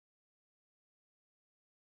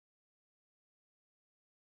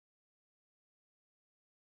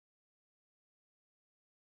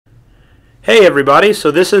Hey everybody, so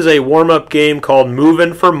this is a warm-up game called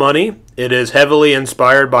Movin' for Money. It is heavily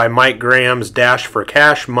inspired by Mike Graham's Dash for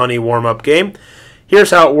Cash money warm-up game. Here's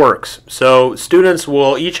how it works. So students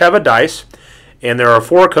will each have a dice, and there are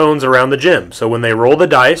 4 cones around the gym. So when they roll the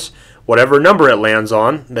dice, whatever number it lands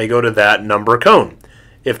on, they go to that number cone.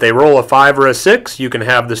 If they roll a 5 or a 6, you can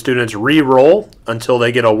have the students re-roll until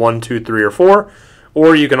they get a 1, 2, 3, or 4,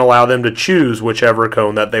 or you can allow them to choose whichever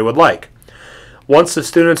cone that they would like. Once the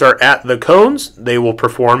students are at the cones, they will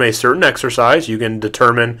perform a certain exercise. You can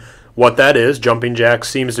determine what that is. Jumping jacks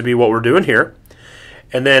seems to be what we're doing here.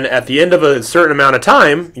 And then at the end of a certain amount of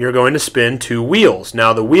time, you're going to spin 2 wheels.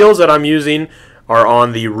 Now the wheels that I'm using are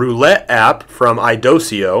on the roulette app from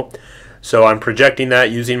Idosio. So I'm projecting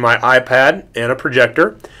that using my iPad and a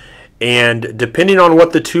projector. And depending on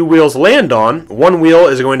what the 2 wheels land on, one wheel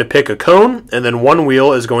is going to pick a cone, and then one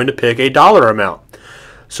wheel is going to pick a dollar amount.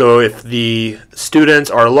 So if the students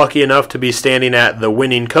are lucky enough to be standing at the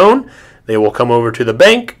winning cone, they will come over to the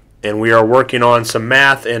bank, and we are working on some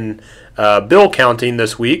math and bill counting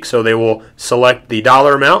this week. So they will select the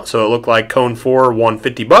dollar amount, so it looked like cone 4 won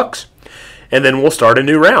 $50, and then we'll start a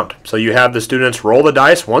new round. So you have the students roll the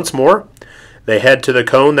dice once more. They head to the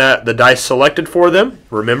cone that the dice selected for them.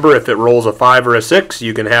 Remember, if it rolls a 5 or a 6,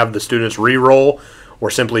 you can have the students re-roll or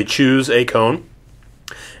simply choose a cone.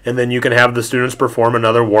 And then you can have the students perform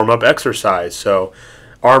another warm-up exercise. So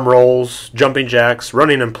arm rolls, jumping jacks,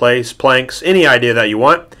 running in place, planks, any idea that you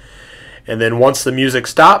want. And then once the music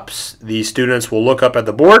stops, the students will look up at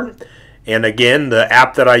the board. And again, the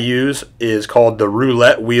app that I use is called the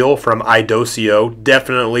Roulette Wheel from Idosio.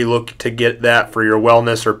 Definitely look to get that for your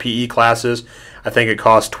wellness or PE classes. I think it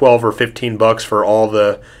costs 12 or 15 bucks for all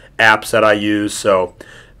the apps that I use. So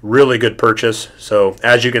really good purchase. So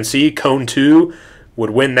as you can see, cone 2 would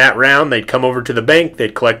win that round. They'd come over to the bank,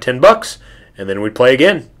 they'd collect 10 bucks, and then we'd play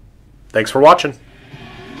again. Thanks for watching.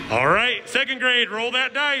 All right, 2nd grade, roll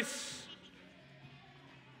that dice.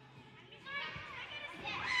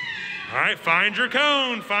 All right, find your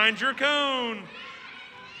cone, find your cone.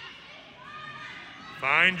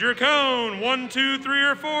 Find your cone, 1, 2, 3,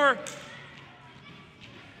 or 4.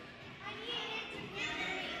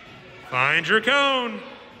 Find your cone.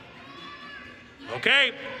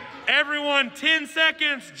 Okay, everyone, 10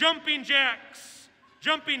 seconds, jumping jacks.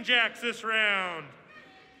 Jumping jacks this round.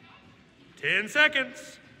 10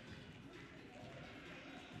 seconds.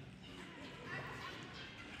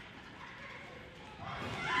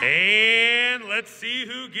 And let's see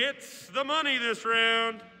who gets the money this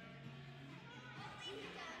round.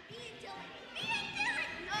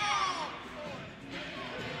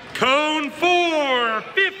 Cone 4,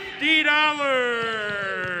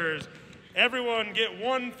 $50. Everyone get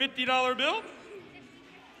one $50 bill.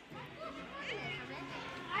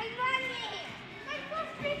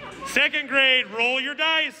 Second grade, roll your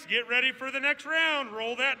dice. Get ready for the next round.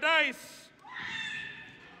 Roll that dice.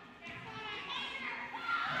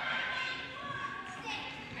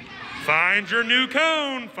 Find your new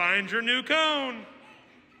cone. Find your new cone.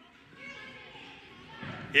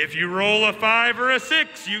 If you roll a 5 or a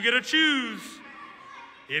 6, you get to choose.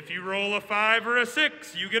 If you roll a 5 or a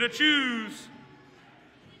 6, you get to choose.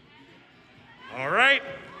 All right.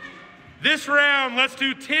 This round, let's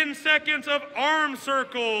do 10 seconds of arm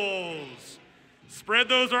circles. Spread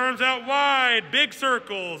those arms out wide. Big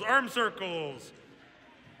circles, arm circles.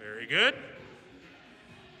 Very good.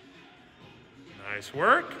 Nice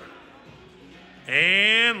work.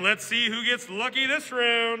 And let's see who gets lucky this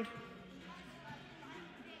round.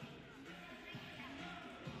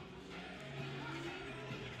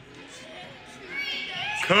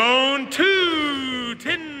 Cone 2,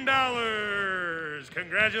 $10.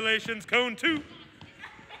 Congratulations, cone 2.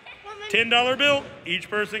 $10 bill. Each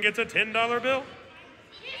person gets a $10 bill.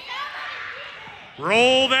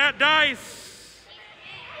 Roll that dice.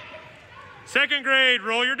 2nd grade,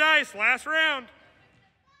 roll your dice. Last round.